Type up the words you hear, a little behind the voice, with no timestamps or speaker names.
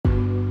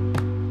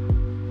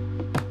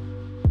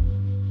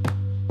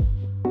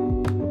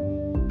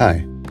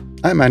Hi,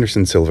 I'm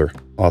Anderson Silver,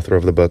 author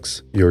of the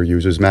books Your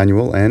User's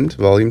Manual and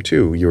Volume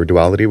 2, Your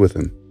Duality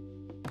Within.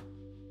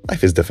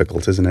 Life is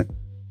difficult, isn't it?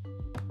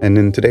 And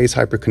in today's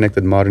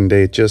hyper-connected modern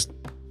day, it just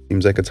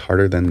seems like it's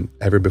harder than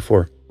ever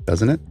before,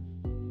 doesn't it?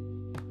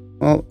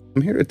 Well,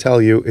 I'm here to tell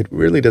you it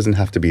really doesn't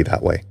have to be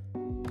that way.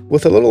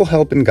 With a little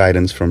help and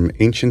guidance from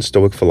ancient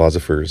Stoic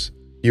philosophers,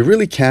 you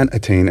really can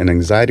attain an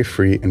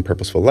anxiety-free and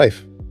purposeful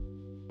life.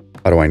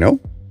 How do I know?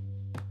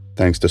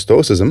 Thanks to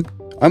Stoicism,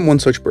 I'm one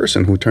such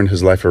person who turned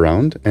his life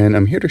around, and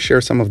I'm here to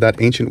share some of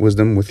that ancient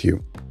wisdom with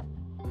you.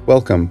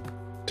 Welcome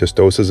to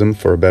Stoicism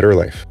for a Better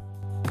Life.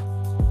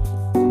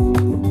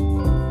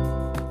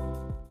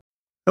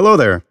 Hello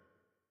there.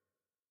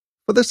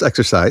 For this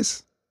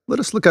exercise, let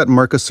us look at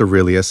Marcus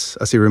Aurelius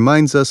as he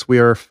reminds us we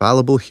are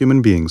fallible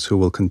human beings who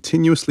will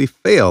continuously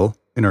fail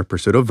in our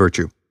pursuit of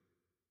virtue.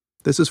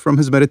 This is from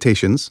his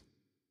Meditations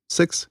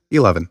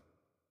 6:11.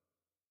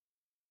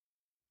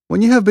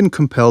 When you have been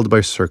compelled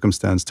by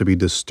circumstance to be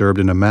disturbed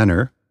in a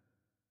manner,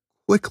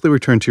 quickly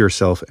return to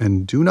yourself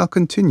and do not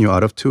continue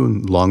out of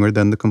tune longer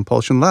than the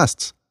compulsion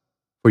lasts,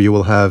 for you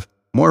will have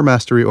more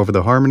mastery over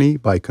the harmony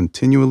by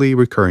continually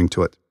recurring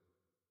to it.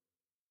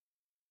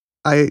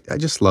 I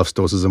just love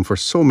Stoicism for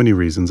so many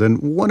reasons,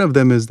 and one of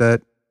them is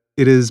that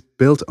it is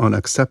built on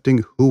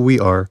accepting who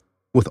we are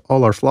with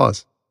all our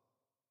flaws.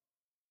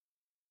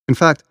 In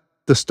fact,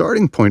 the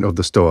starting point of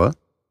the Stoa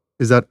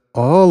is that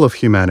all of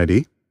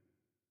humanity,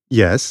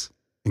 yes,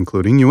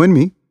 including you and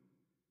me,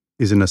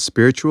 is in a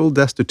spiritual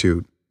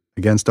destitute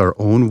against our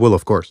own will,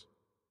 of course.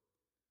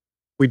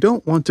 We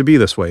don't want to be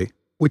this way,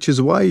 which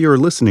is why you're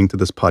listening to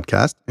this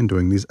podcast and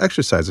doing these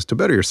exercises to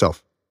better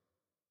yourself.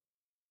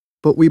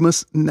 But we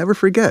must never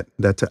forget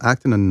that to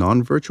act in a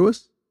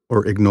non-virtuous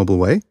or ignoble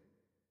way,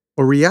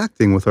 or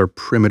reacting with our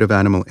primitive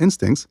animal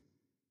instincts,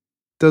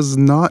 does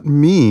not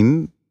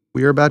mean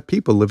we are bad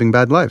people living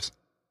bad lives.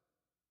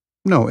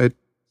 No, it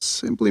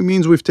simply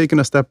means we've taken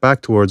a step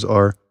back towards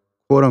our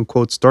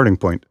quote-unquote starting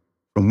point,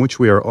 from which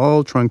we are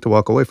all trying to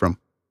walk away from.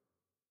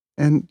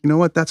 And you know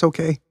what? That's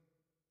okay.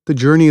 The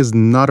journey is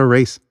not a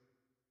race.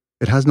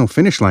 It has no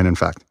finish line, in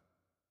fact.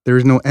 There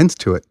is no end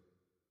to it.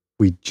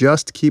 We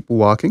just keep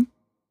walking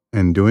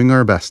and doing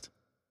our best.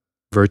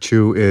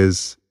 Virtue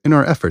is in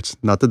our efforts,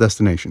 not the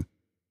destination.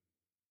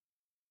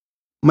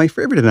 My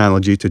favorite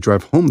analogy to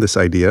drive home this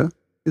idea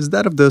is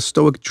that of the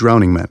Stoic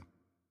drowning man.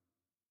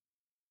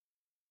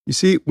 You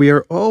see, we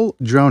are all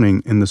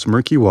drowning in this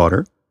murky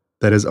water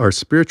that is our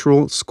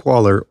spiritual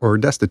squalor or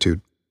destitute.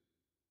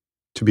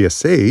 To be a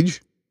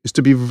sage is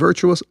to be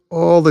virtuous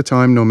all the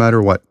time, no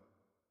matter what.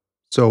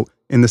 So,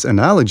 in this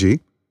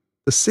analogy,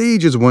 the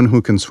sage is one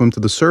who can swim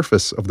to the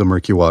surface of the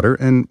murky water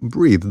and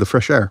breathe the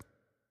fresh air.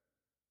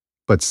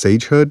 But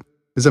sagehood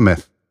is a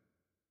myth.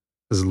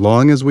 As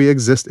long as we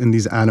exist in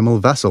these animal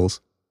vessels,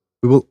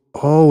 we will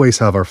always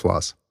have our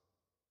flaws.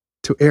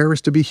 To err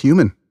is to be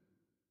human.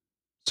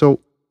 So,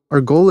 our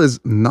goal is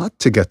not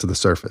to get to the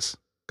surface,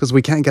 because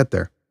we can't get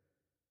there.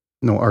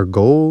 No, our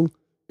goal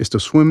is to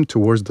swim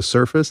towards the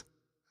surface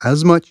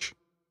as much,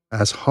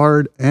 as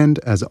hard, and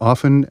as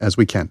often as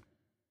we can.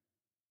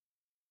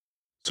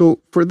 So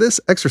for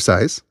this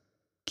exercise,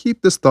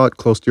 keep this thought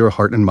close to your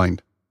heart and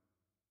mind.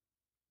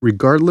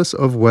 Regardless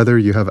of whether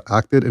you have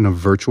acted in a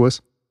virtuous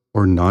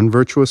or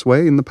non-virtuous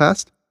way in the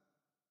past,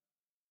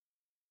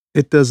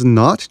 it does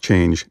not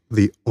change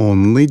the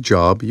only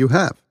job you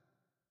have.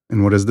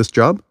 And what is this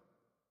job?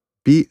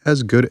 Be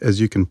as good as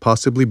you can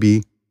possibly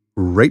be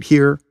right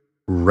here,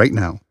 right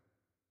now.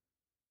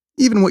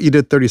 Even what you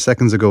did 30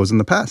 seconds ago is in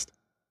the past,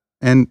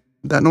 and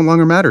that no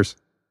longer matters.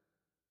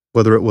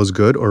 Whether it was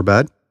good or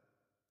bad,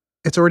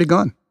 it's already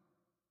gone.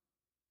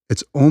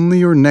 It's only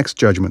your next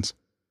judgments,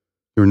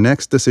 your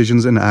next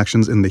decisions and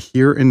actions in the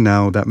here and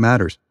now that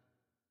matters.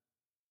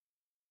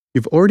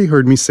 You've already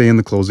heard me say in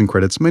the closing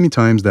credits many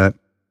times that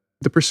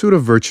the pursuit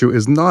of virtue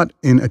is not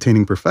in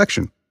attaining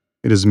perfection.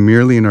 It is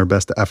merely in our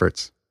best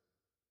efforts.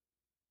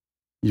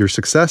 Your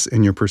success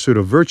in your pursuit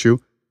of virtue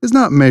is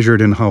not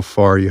measured in how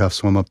far you have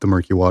swum up the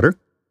murky water,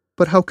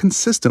 but how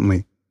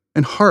consistently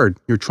and hard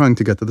you're trying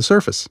to get to the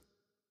surface.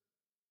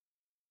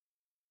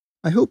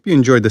 I hope you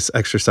enjoyed this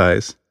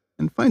exercise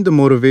and find the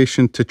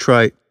motivation to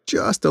try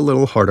just a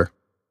little harder.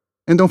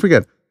 And don't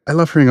forget, I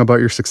love hearing about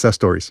your success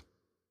stories.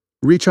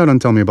 Reach out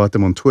and tell me about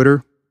them on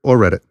Twitter or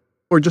Reddit,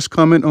 or just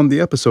comment on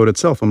the episode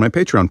itself on my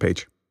Patreon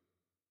page.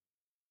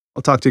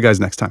 I'll talk to you guys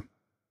next time.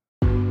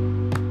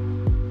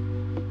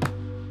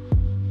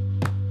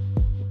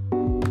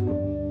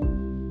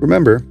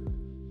 Remember,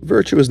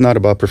 virtue is not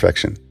about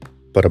perfection,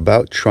 but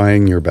about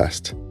trying your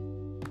best.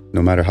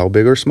 No matter how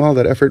big or small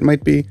that effort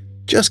might be,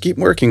 just keep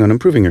working on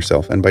improving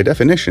yourself, and by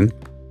definition,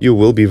 you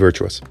will be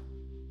virtuous.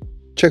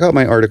 Check out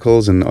my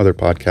articles and other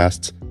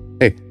podcasts.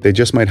 Hey, they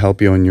just might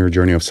help you on your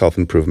journey of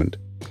self-improvement.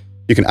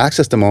 You can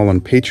access them all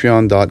on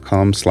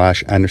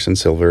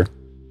patreon.com/AndersonSilver.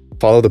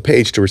 Follow the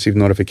page to receive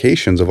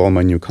notifications of all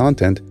my new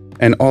content,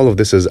 and all of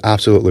this is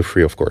absolutely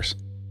free, of course.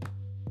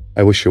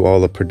 I wish you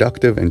all a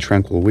productive and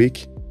tranquil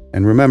week.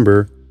 And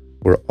remember,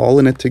 we're all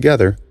in it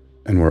together,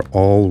 and we're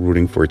all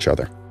rooting for each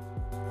other.